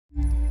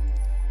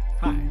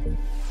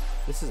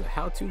This is a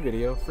how-to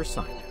video for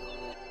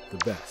signNow, the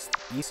best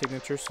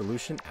e-signature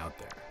solution out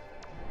there.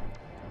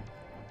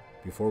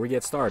 Before we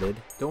get started,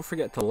 don't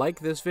forget to like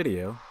this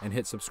video and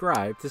hit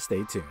subscribe to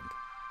stay tuned.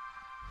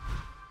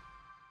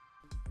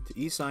 To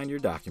e-sign your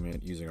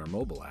document using our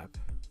mobile app,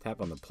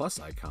 tap on the plus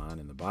icon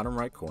in the bottom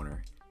right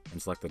corner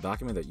and select the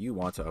document that you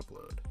want to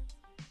upload.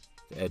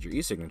 To add your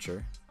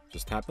e-signature,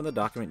 just tap on the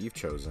document you've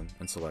chosen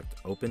and select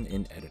Open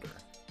in Editor.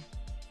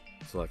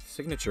 Select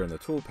Signature in the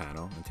tool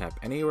panel and tap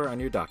anywhere on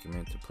your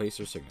document to place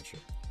your signature.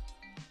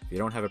 If you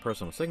don't have a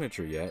personal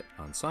signature yet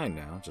on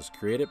signNow, just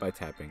create it by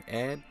tapping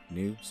Add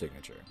New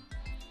Signature.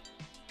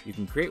 You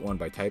can create one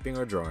by typing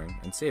or drawing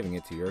and saving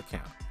it to your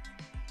account.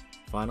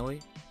 Finally,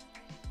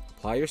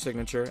 apply your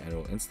signature and it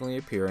will instantly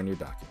appear on your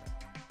document.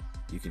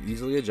 You can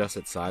easily adjust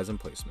its size and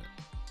placement.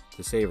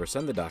 To save or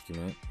send the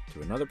document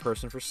to another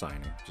person for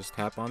signing, just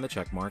tap on the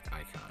checkmark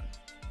icon.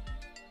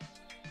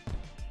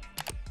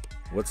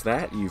 What's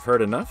that? You've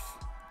heard enough?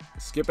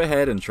 Skip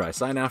ahead and try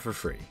signNow for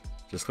free.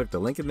 Just click the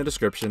link in the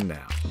description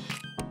now.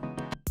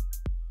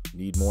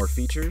 Need more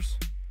features?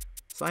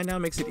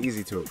 signNow makes it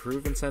easy to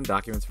approve and send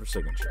documents for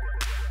signature.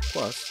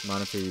 Plus,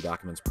 monitor your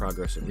document's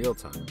progress in real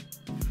time,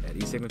 add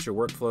e-signature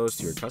workflows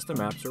to your custom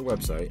apps or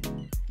website,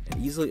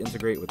 and easily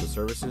integrate with the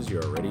services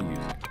you're already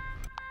using.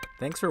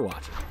 Thanks for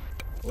watching.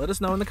 Let us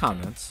know in the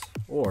comments,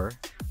 or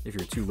if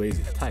you're too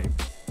lazy to type,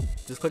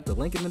 just click the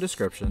link in the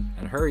description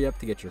and hurry up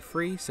to get your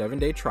free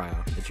 7-day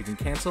trial that you can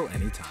cancel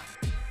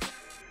anytime.